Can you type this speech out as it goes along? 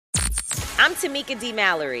I'm Tamika D.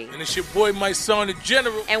 Mallory. And it's your boy, my son, the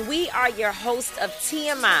General. And we are your hosts of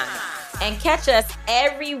TMI. And catch us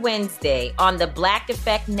every Wednesday on the Black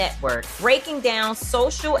Effect Network, breaking down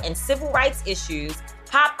social and civil rights issues,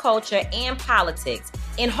 pop culture, and politics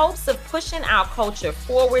in hopes of pushing our culture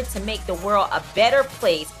forward to make the world a better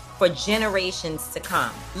place for generations to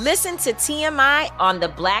come. Listen to TMI on the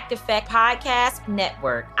Black Effect Podcast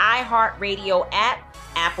Network, iHeartRadio app,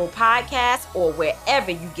 Apple Podcasts, or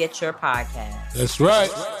wherever you get your podcasts. That's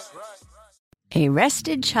right. A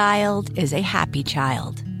rested child is a happy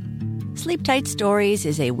child. Sleep Tight Stories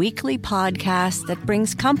is a weekly podcast that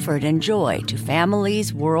brings comfort and joy to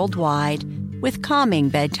families worldwide with calming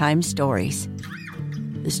bedtime stories.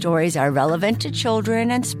 The stories are relevant to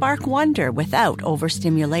children and spark wonder without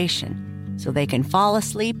overstimulation, so they can fall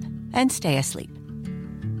asleep and stay asleep.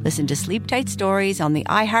 Listen to Sleep Tight Stories on the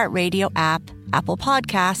iHeartRadio app, Apple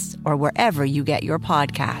Podcasts, or wherever you get your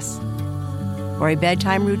podcasts. For a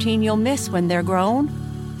bedtime routine you'll miss when they're grown,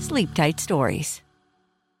 Sleep Tight Stories.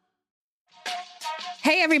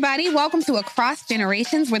 Hey, everybody. Welcome to Across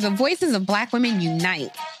Generations, where the voices of Black women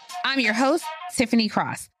unite. I'm your host, Tiffany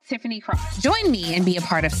Cross. Join me and be a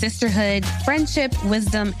part of sisterhood, friendship,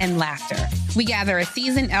 wisdom, and laughter. We gather a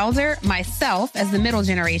seasoned elder, myself as the middle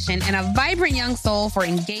generation, and a vibrant young soul for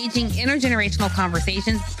engaging intergenerational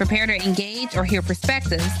conversations, prepare to engage or hear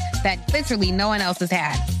perspectives that literally no one else has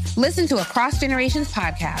had. Listen to Across Generations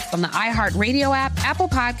podcast on the iHeartRadio app, Apple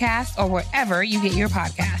Podcasts, or wherever you get your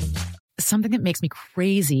podcasts. Something that makes me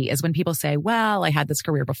crazy is when people say, well, I had this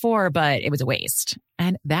career before, but it was a waste.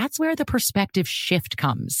 And that's where the perspective shift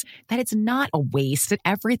comes, that it's not a waste, that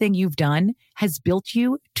everything you've done has built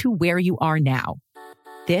you to where you are now.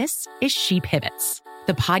 This is She Pivots,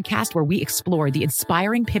 the podcast where we explore the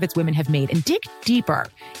inspiring pivots women have made and dig deeper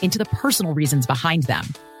into the personal reasons behind them.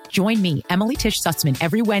 Join me, Emily Tish Sussman,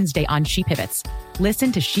 every Wednesday on She Pivots.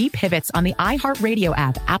 Listen to She Pivots on the iHeartRadio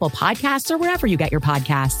app, Apple Podcasts, or wherever you get your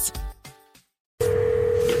podcasts.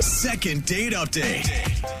 Second date update.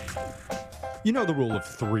 You know the rule of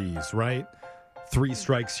threes, right? 3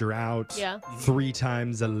 strikes, you're out. Yeah. 3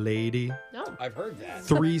 times a lady. No. I've heard that.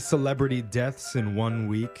 3 celebrity deaths in 1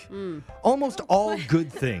 week. Almost all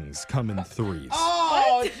good things come in threes.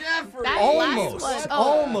 Oh, Jeffrey.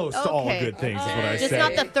 Almost all good things is what I Just said.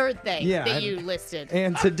 not the third thing Yeah, that you listed.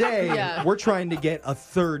 And today, Yeah. we're trying to get a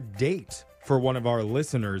third date for one of our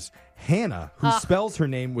listeners, Hannah, who spells her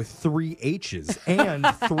name with 3 H's and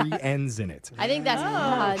 3 N's in it. I think that's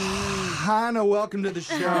Hannah, welcome to the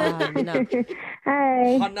show. Hi.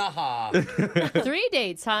 Hanaha. 3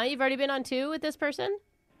 dates, huh? You've already been on 2 with this person?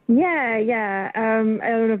 Yeah. I don't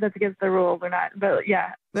know if that's against the rules or not, but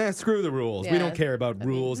yeah. Screw the rules. We don't care about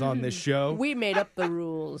rules on this show. We made up the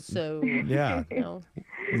rules, so Yeah. you know.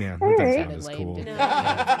 Yeah, that doesn't sound Kinda as lame, cool. you know?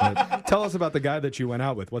 But tell us about the guy that you went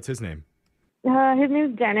out with. What's his name? His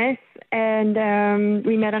name's Dennis, and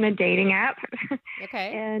we met on a dating app.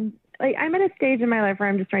 Okay. And I'm at a stage in my life where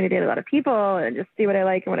I'm just trying to date a lot of people and just see what I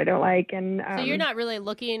like and what I don't like. And So you're not really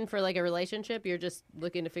looking for like a relationship. You're just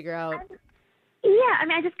looking to figure out. Yeah, I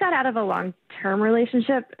mean, I just got out of a long-term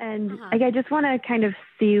relationship, and I just want to kind of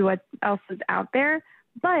see what else is out there.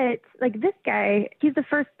 But this guy, he's the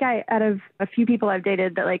first guy out of a few people I've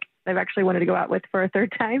dated that I've actually wanted to go out with for a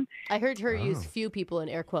third time. I heard her use few people in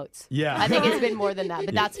air quotes. Yeah. I think it's been more than that,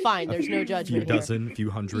 but that's fine. There's no judgment Few here. dozen,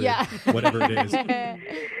 few hundred, Yeah. whatever it is. Yeah,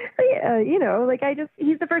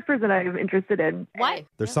 he's the first person I'm interested in. Why?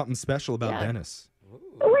 There's something special about Yeah. Dennis.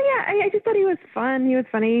 Well, yeah, I just thought he was fun. He was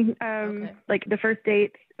funny. The first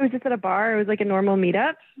date, it was just at a bar. It was like a normal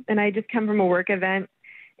meetup, and I just come from a work event.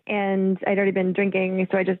 And I'd already been drinking,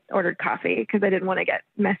 so I just ordered coffee because I didn't want to get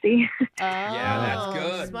messy. Yeah, that's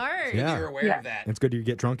good. Smart. Yeah. You're aware of that. It's good you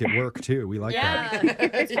get drunk at work, too. We like that. Yeah,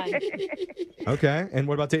 that's fine. Okay, and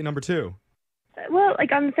what about date number 2? Well,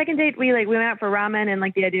 on the second date, we went out for ramen, and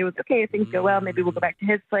the idea was, okay, if things go well, maybe we'll go back to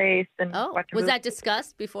his place and watch a Was movie. that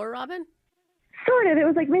discussed before, Robin? Sort of. It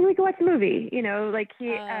was maybe we could watch a movie.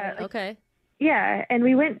 Okay. Yeah, and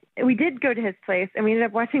we did go to his place, and we ended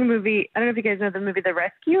up watching a movie. I don't know if you guys know the movie The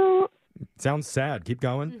Rescue. Sounds sad. Keep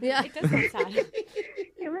going. Yeah. It does sound sad.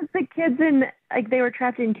 It was the kids in, they were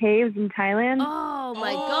trapped in caves in Thailand. Oh,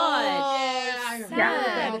 my God. Yeah, I heard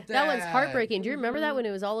Sad. about That one's heartbreaking. Do you remember that when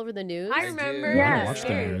it was all over the news? I remember. do. Yeah. I watched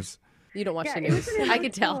the news. You don't watch the it was news. an I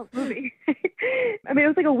could tell. emotional movie. I mean, it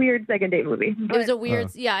was like a weird second date movie. It was a weird,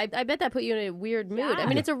 I bet that put you in a weird mood. I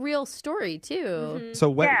mean, it's a real story, too. So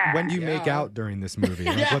when Yeah. do you make out during this movie?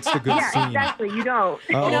 Like, what's the good Yeah, scene? exactly. You don't.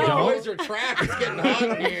 Oh, The no? boys are trapped. It's getting hot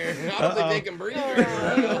in here. I don't think they can breathe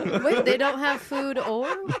very well. Wait, they don't have food or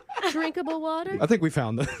drinkable water? I think we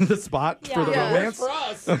found the spot for the Yeah. romance. For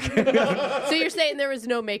us. So you're saying there was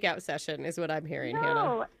no makeout session, is what I'm hearing, Hannah.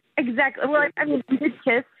 No, exactly. Well, I mean, we did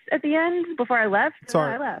kiss at the end before I left. and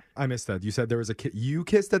Sorry, then I left. I missed that. You said there was a you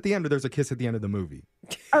kissed at the end, or there's a kiss at the end of the movie?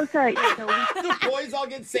 Oh, sorry. Yeah, no, we- The boys all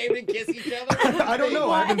get saved and kiss each other. I don't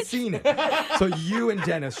know. I haven't seen it. So you and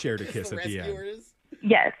Dennis shared a kiss The at the end. rescuers.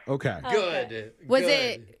 yes. Okay. Good. Was Good.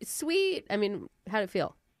 it sweet? I mean, how did it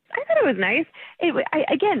feel? I thought it was nice. It was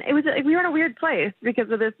we were in a weird place because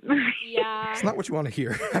of this movie. Yeah. It's not what you want to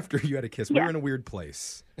hear after you had a kiss. We Yeah. were in a weird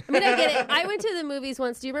place. I mean, I get it. I went to the movies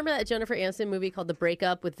once. Do you remember that Jennifer Aniston movie called The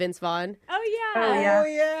Breakup with Vince Vaughn? Oh, yeah. Oh, yeah. Oh,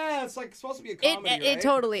 yeah. It's like supposed to be a It, comedy, it right?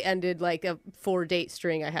 totally ended like a 4-date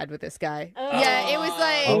string I had with this guy. Oh. Yeah, it was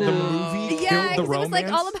like... Oh, the movie Yeah, killed the because it was romance?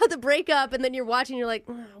 like all about the breakup, and then you're watching, you're like,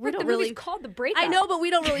 "Ugh, we But don't the really. movie's called The Breakup. I know, but we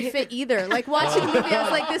don't really fit either. Like watching the movie, I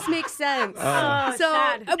was like, this makes sense. Oh, so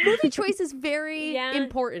sad. a movie choice is very Yeah.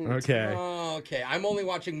 important. Okay. Oh, okay. I'm only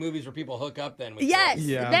watching movies where people hook up then. With Yes, girls.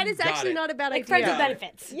 Yeah. that is Got actually it. not a bad Like idea. friends with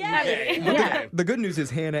benefits. Yeah. Okay. But Okay. the good news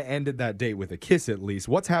is Hannah ended that date with a kiss at least.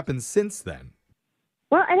 What's happened since then?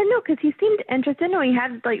 Well, I don't know because he seemed interested and we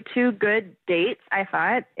had like 2 good dates, I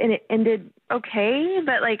thought, and it ended okay,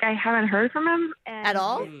 but like I haven't heard from him and At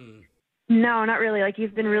all? No, not really. Like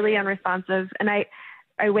he's been really unresponsive, and I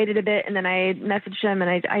waited a bit and then I messaged him and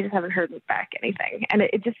I just haven't heard back anything, and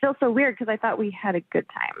it just feels so weird because I thought we had a good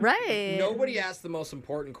time. Right. Nobody asked the most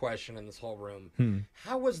important question in this whole room.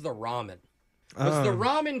 How was the ramen? Was Oh. the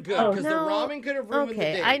ramen good? Because the No. ramen could have ruined the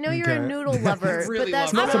Okay, date. I know you're a Okay. noodle lover, Really but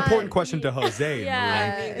that's love It's not an that. important question to Jose.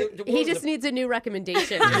 Yeah. I mean, what He was just the- needs a new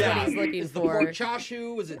recommendation. Is what he's looking Is the for. pork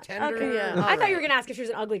chashu? Was it tender? Okay. Yeah. I All thought you were right. going to ask if she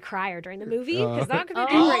was an ugly crier during the movie, because that could be a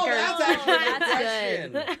deal Oh, breaker. that's actually a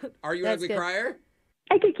good That's question. Are you an That's ugly good. crier?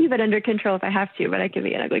 I could keep it under control if I have to, but I could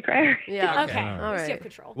be an ugly crier. Yeah. Okay. All All right. right. You have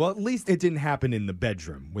control. Well, at least it didn't happen in the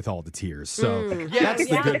bedroom with all the tears. So Yes. that's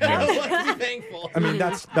the good I news. was like, thankful. I mean,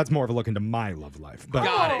 that's more of a look into my love life. But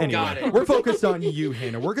Got it, anyway, got it. we're focused on you,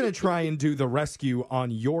 Hannah. We're going to try and do the rescue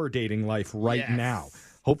on your dating life right Yes. now.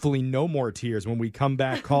 Hopefully, no more tears when we come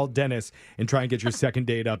back. Call Dennis and try and get your second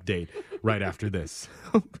date update right after this.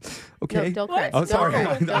 Okay. No, don't cry. Oh, Don't sorry.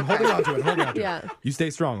 cry. I'm holding on to it. Holding on to Yeah. it. You stay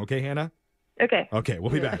strong, okay, Hannah? Okay. Okay,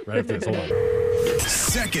 we'll be back right after this. Hold on.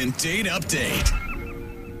 Second date update.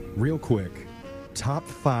 Real quick, top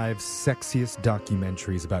 5 sexiest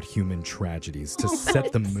documentaries about human tragedies to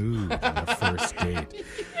set the mood on a first date.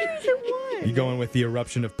 You going with The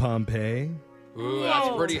Eruption of Pompeii? Ooh,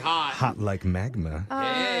 that's pretty hot. Hot Like Magma?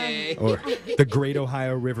 Hey. Or The Great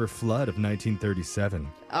Ohio River Flood of 1937?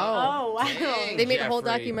 Oh, wow. Dang, They made a whole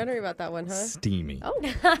Jeffrey. documentary about that one, huh? Steamy.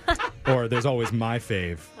 Oh, Or there's always my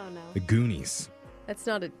fave, Oh, no. The Goonies. that's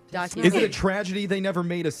not a Is documentary. it a tragedy they never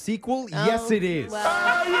made a sequel? Yes, it is.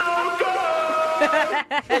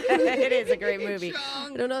 It is a great movie. I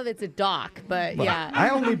don't know if it's a doc, but But yeah. I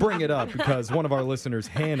only bring it up because one of our listeners,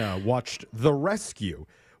 Hannah, watched The Rescue,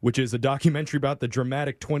 which is a documentary about the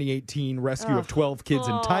dramatic 2018 rescue of 12 kids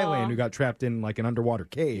in Thailand who got trapped in like an underwater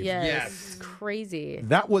cave. Yes. Yes. Crazy.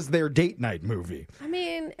 That was their date night movie. I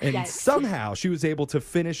mean, And Yes. somehow she was able to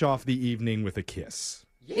finish off the evening with a kiss.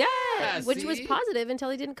 Yeah, which was see? positive until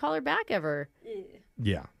he didn't call her back ever.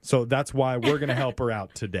 Yeah. So that's why we're going to help her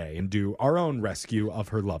out today and do our own rescue of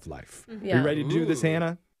her love life. Are Yeah. you ready to do this,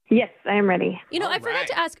 Hannah? Yes, I am ready. You know, All I forgot right.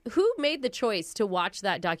 to ask who made the choice to watch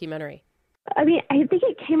that documentary? I mean, I think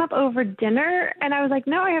it came up over dinner, and I was like,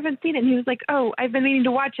 no, I haven't seen it. And he was like, oh, I've been meaning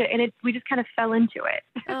to watch it, and we just kind of fell into it.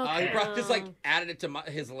 He probably just like added it to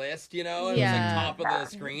his list, you know? And Yeah. It was like top of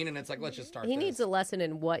the screen, and it's like, let's just start He this. needs a lesson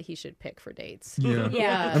in what he should pick for dates. Yeah.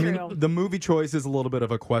 Yeah, I mean, true. the movie choice is a little bit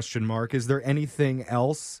of a question mark. Is there anything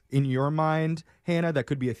else in your mind, Hannah, that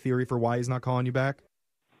could be a theory for why he's not calling you back?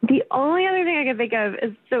 The only other thing I can think of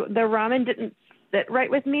is so the ramen didn't sit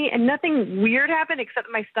right with me, and nothing weird happened except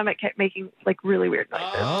my stomach kept making like really weird noises.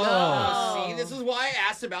 Oh, see, this is why I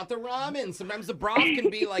asked about the ramen. Sometimes the broth can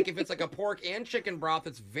be like, if it's like a pork and chicken broth,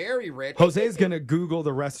 it's very rich. Jose's going to Google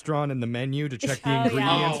the restaurant and the menu to check the Oh, yeah.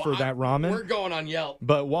 ingredients for that ramen. We're going on Yelp.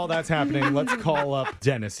 But while that's happening, let's call up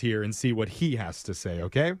Dennis here and see what he has to say,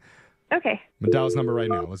 okay? Okay. I'm gonna dial his number right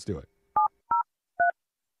now. Let's do it.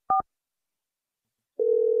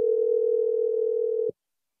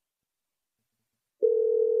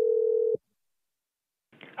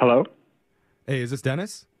 Hello? Hey, is this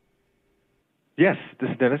Dennis? Yes, this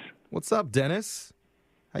is Dennis. What's up, Dennis?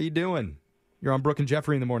 How you doing? You're on Brooke and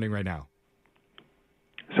Jeffrey in the morning right now.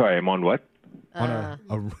 Sorry, I'm on what? On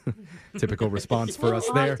a typical response for us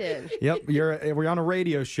there. Yep, we're on a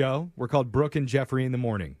radio show. We're called Brooke and Jeffrey in the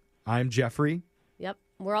morning. I'm Jeffrey. Yep,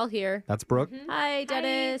 we're all here. That's Brooke. Hi,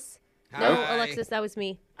 Dennis. Hi. No, Hi. Alexis, that was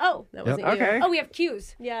me. Oh, that wasn't you. Okay. Oh, we have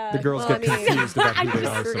cues. Yeah. The girls get confused about who they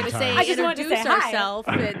are We're going to sometimes. say, I just wanted to introduce say hi. ourselves.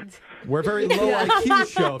 And We're a very low IQ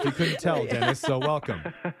show, if you couldn't tell, Dennis, so welcome.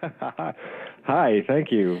 Hi,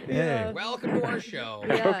 thank you. Hey. Welcome to our show.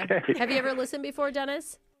 yeah. Okay. Have you ever listened before,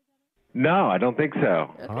 Dennis? No, I don't think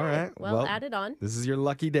so. Okay. All right. Well, add it on. This is your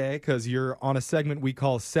lucky day because you're on a segment we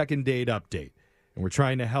call Second Date Update. And we're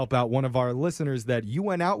trying to help out one of our listeners that you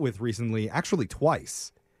went out with recently, actually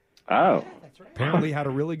twice. Oh. Apparently had a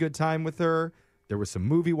really good time with her. There was some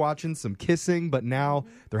movie watching, some kissing, but now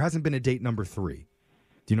there hasn't been a date number 3. Do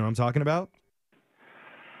you know what I'm talking about?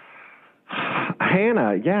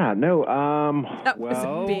 Hannah, yeah, no, That was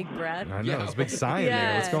well, a big breath. I know, there's a big sign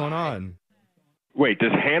there. What's going on? Wait,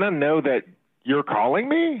 does Hannah know that you're calling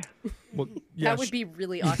me? Well, That would be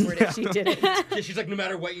really awkward if she didn't. Yeah, she's like, no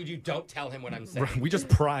matter what you do, don't tell him what I'm saying. We just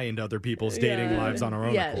pry into other people's dating lives on our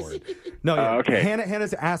own Yes. accord. No, yeah. Okay.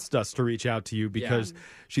 Hannah's asked us to reach out to you because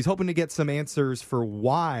she's hoping to get some answers for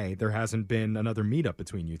why there hasn't been another meetup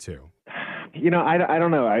between you two. You know, I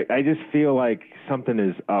don't know. I just feel like something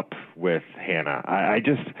is up with Hannah. I'm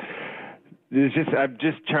just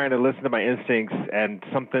trying to listen to my instincts, and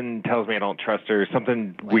something tells me I don't trust her.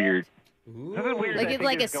 Something weird. Something weird. I think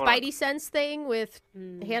Like a is going spidey sense thing with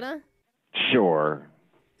Hannah? on. Sure.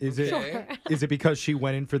 Is it because she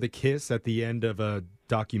went in for the kiss at the end of a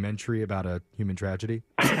documentary about a human tragedy?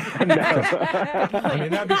 I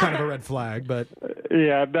mean, that'd be kind of a red flag, but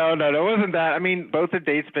Yeah, no, it wasn't that. I mean, both the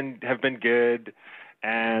dates have been good,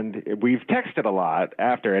 and we've texted a lot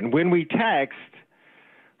after. And when we text,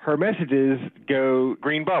 her messages go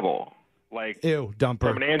green bubble, like ew, dump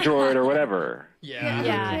her. from an Android or whatever. Yeah. Who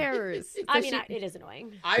cares? I mean, it is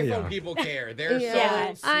annoying. iPhone people care. They're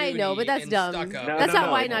Yeah. so I know, but that's snooty dumb. and stuck up. That's not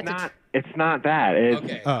why it's not to- not. It's not that. It's,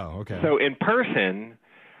 Okay. Oh, okay. So in person,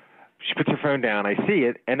 she puts her phone down. I see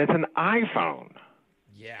it, and it's an iPhone.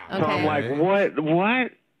 Yeah. So I'm like,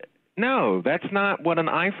 what? No, that's not what an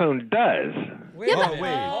iPhone does. Wait, but-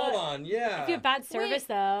 wait. Hold on. Yeah. If you have bad service,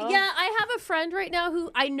 though. Yeah, I have a friend right now who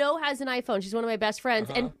I know has an iPhone. She's one of my best friends,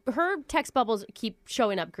 and her text bubbles keep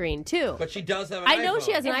showing up green, too. But she does have an I know iPhone.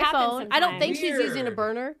 she has an It happens iPhone. I don't think she's Weird. using a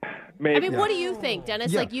burner. Maybe. I mean, what do you think,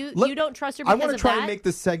 Dennis? Yeah. Like, you don't trust her I because want to of try that? and make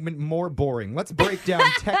this segment more boring. Let's break down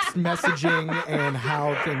text messaging and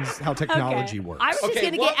how technology works. I was just Okay,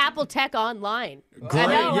 going to what- get Apple Tech online. Great, I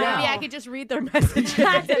know, yeah. maybe I could just read their messages.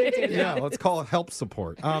 Yeah, let's call it help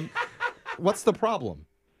support. What's the problem?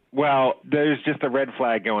 Well, there's just a red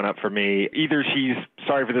flag going up for me. Either she's,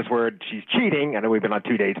 sorry for this word, she's cheating. I know we've been on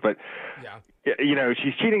 2 dates, but, you know,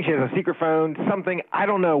 she's cheating. She has a secret phone, something. I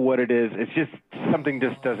don't know what it is. It's just something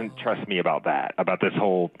just doesn't trust me about this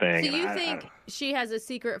whole thing. So you think she has a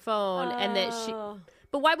secret phone and that she...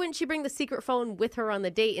 But why wouldn't she bring the secret phone with her on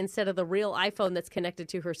the date instead of the real iPhone that's connected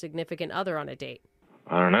to her significant other on a date?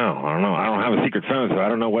 I don't know. I don't have a secret phone, so I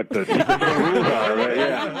don't know what the secret phone rules are. But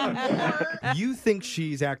yeah. You think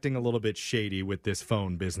she's acting a little bit shady with this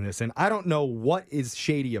phone business, and I don't know what is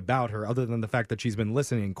shady about her other than the fact that she's been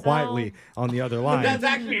listening quietly on the other line. That's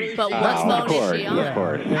actually really But shady. what phone of course, is she on? of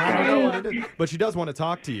course. Yeah, I don't know what it is. But she does want to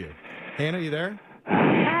talk to you. Hannah, you there?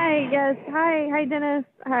 Hi, yes. Hi, Dennis.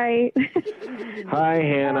 Hi. Hi,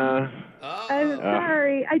 Hannah. I'm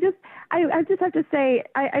sorry. I just have to say,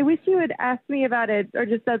 I wish you had asked me about it or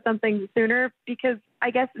just said something sooner because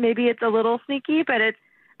I guess maybe it's a little sneaky, but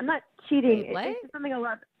I'm not cheating. Wait, what? It's just something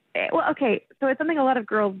so it's something a lot of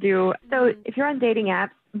girls do. So if you're on dating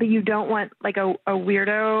apps, but you don't want like a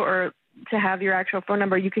weirdo or to have your actual phone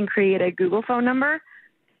number, you can create a Google phone number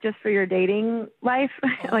just for your dating life,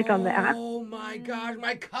 like on the app. Oh my gosh,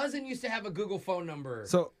 my cousin used to have a Google phone number.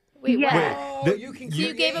 So Wait, Yeah. what? Oh, you can. So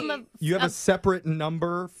you gave him you have a separate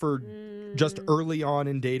number for just early on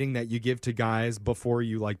in dating that you give to guys before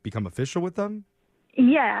you like become official with them?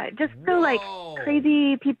 Yeah, just so like Whoa.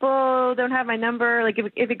 crazy people don't have my number. Like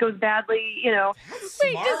if it goes badly, you know.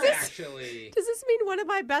 Wait, Smart, does this- actually. Does this mean one of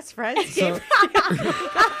my best friends So- gave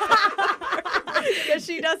because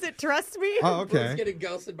she doesn't trust me? Oh, Brooke's okay. getting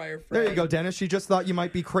ghosted by her friend. There you go, Dennis. She just thought you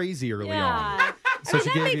might be crazy early on. So she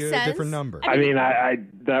that gave makes you a sense. different number. I mean, I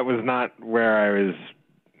that was not where I was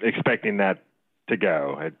expecting that to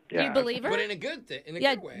go. Do you believe her? But in a good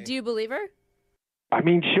yeah. good way. Do you believe her? I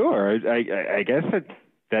mean, sure. I guess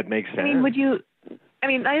that makes sense. I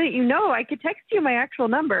mean, now that you know, I could text you my actual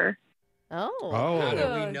number. Oh. How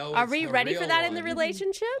do we know Are it's we the ready real for that in one? the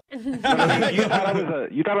relationship? You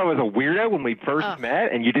thought I was a weirdo when we first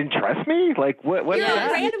met, and you didn't trust me? Like what? You're is a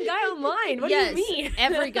that? random guy online. What do you mean?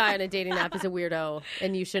 Every guy on a dating app is a weirdo,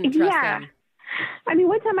 and you shouldn't trust them. I mean,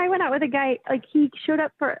 one time I went out with a guy, like he showed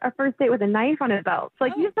up for a first date with a knife on his belt. So,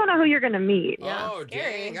 like, you just don't know who you're going to meet. Yeah. Oh,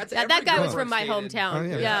 dang. That's That guy was every from my girl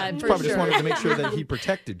hometown. Oh, yeah, He for probably sure. just wanted to make sure that he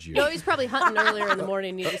protected you. No, he's probably hunting earlier in the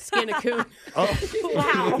morning. Need to skin a coon.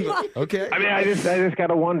 Wow. Okay. I mean, I just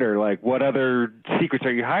gotta wonder, like, what other secrets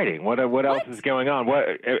are you hiding? What else is going on? What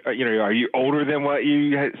are you older than what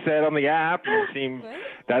you had said on the app? You seem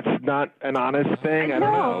that's not an honest thing. I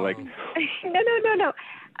don't know. Like, No.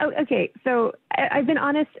 Oh, okay, so I've been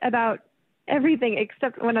honest about everything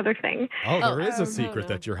except one other thing. Oh, there is a secret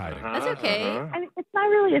that you're hiding. That's okay. I mean, it's not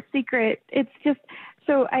really a secret. It's just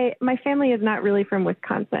my family is not really from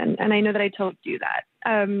Wisconsin, and I know that I told you that.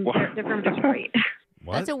 They're from Detroit.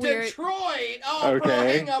 What? That's a weird. Detroit. Oh, bro,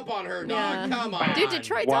 Okay. hang up on her, dog. Come on. Dude,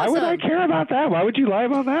 Detroit's why awesome. would I care about that? Why would you lie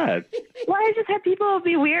about that? Well, I just have people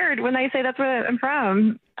be weird when I say that's where I'm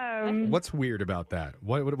from. What's weird about that?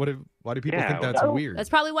 Why do people Yeah, think that's weird? That's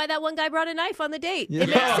probably why that one guy brought a knife on the date. Yeah. It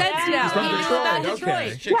makes sense now. He's from He knew Detroit, about okay.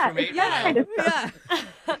 Detroit. Chicks from eight Mile. Yeah.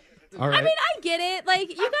 All right. I mean, I get it. Like,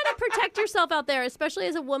 you got to protect yourself out there, especially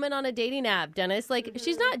as a woman on a dating app, Dennis. Like,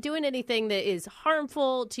 she's not doing anything that is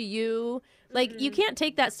harmful to you. Like, you can't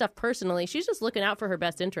take that stuff personally. She's just looking out for her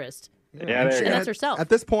best interest. Yeah, there you And go. that's herself. At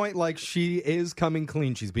this point, like, she is coming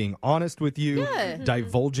clean. She's being honest with you, Yeah.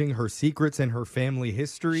 divulging her secrets and her family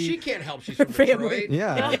history. She can't help. She's from Detroit.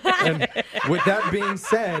 Yeah. And with that being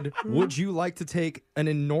said, would you like to take an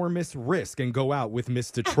enormous risk and go out with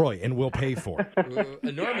Miss Detroit, and we'll pay for it?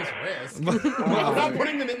 Enormous risk. I'm not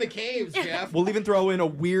putting them in the caves, Jeff. We'll even throw in a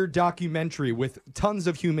weird documentary with tons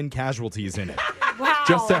of human casualties in it. Wow.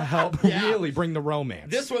 Just to help really bring the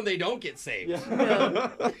romance. This one, they don't get saved.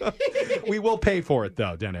 We will pay for it,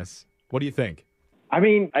 though, Dennis. What do you think? I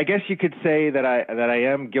mean, I guess you could say that I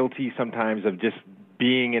am guilty sometimes of just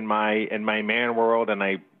being in my man world, and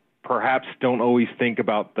I perhaps don't always think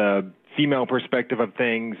about the female perspective of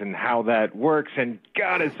things and how that works. And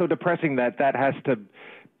God, it's so depressing that has to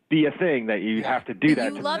be a thing, that you have to do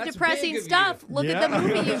that. You love That's depressing big of stuff. Look at the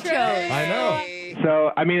movie you chose. I know.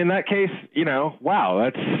 So, I mean, in that case, wow,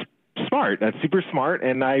 that's smart. That's super smart,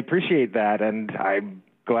 and I appreciate that. And I'm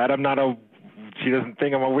glad I'm not she doesn't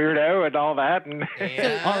think I'm a weirdo and all that. And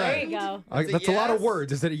Yeah. All right. There you go. That's a lot of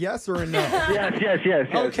words. Is it a yes or a no? yes.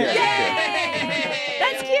 Okay. yes.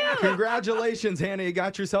 That's cute. Congratulations, Hannah. You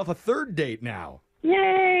got yourself a third date now.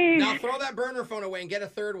 Yay! Now throw that burner phone away and get a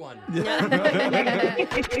third one.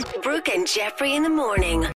 Brooke and Jeffrey in the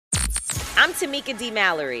morning. I'm Tamika D.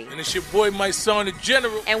 Mallory. And it's your boy, my son, the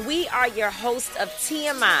General. And we are your hosts of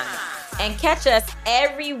TMI. And catch us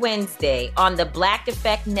every Wednesday on the Black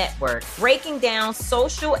Effect Network, breaking down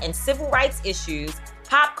social and civil rights issues,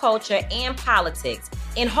 pop culture, and politics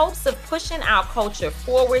in hopes of pushing our culture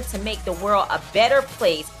forward to make the world a better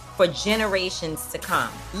place for generations to come.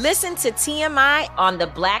 Listen to TMI on the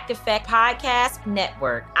Black Effect Podcast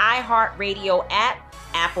Network, iHeartRadio app,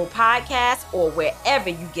 Apple Podcasts, or wherever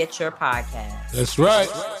you get your podcasts. That's right.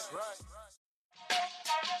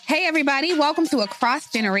 Hey, everybody. Welcome to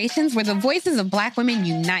Across Generations, where the voices of Black women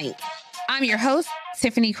unite. I'm your host,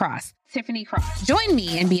 Tiffany Cross. Join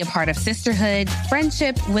me and be a part of sisterhood,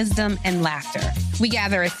 friendship, wisdom, and laughter. We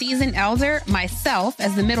gather a seasoned elder, myself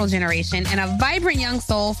as the middle generation, and a vibrant young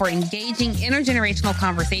soul for engaging intergenerational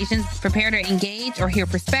conversations. Prepare to engage or hear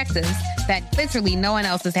perspectives that literally no one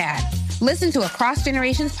else has had. Listen to Across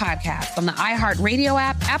Generations podcast on the iHeartRadio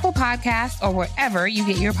app, Apple Podcasts, or wherever you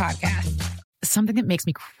get your podcasts. Something that makes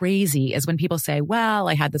me crazy is when people say, well,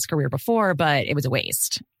 I had this career before, but it was a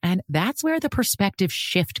waste. And that's where the perspective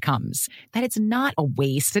shift comes, that it's not a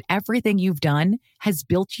waste, that everything you've done has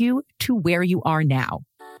built you to where you are now.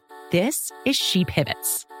 This is She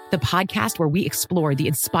Pivots, the podcast where we explore the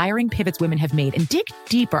inspiring pivots women have made and dig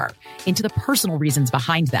deeper into the personal reasons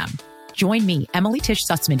behind them. Join me, Emily Tish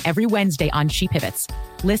Sussman, every Wednesday on She Pivots.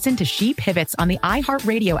 Listen to She Pivots on the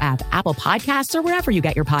iHeartRadio app, Apple Podcasts, or wherever you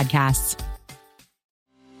get your podcasts.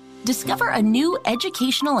 Discover a new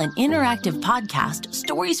educational and interactive podcast,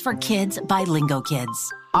 Stories for Kids by Lingo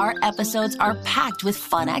Kids. Our episodes are packed with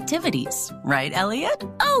fun activities. Right, Elliot?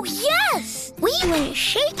 Oh, yes! We went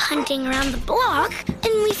shape hunting around the block,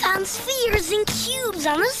 and we found spheres and cubes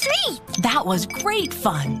on the street. That was great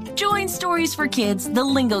fun. Join Stories for Kids, the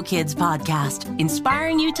Lingo Kids podcast,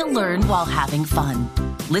 inspiring you to learn while having fun.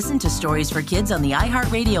 Listen to Stories for Kids on the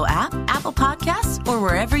iHeartRadio app, Apple Podcasts, or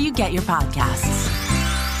wherever you get your podcasts.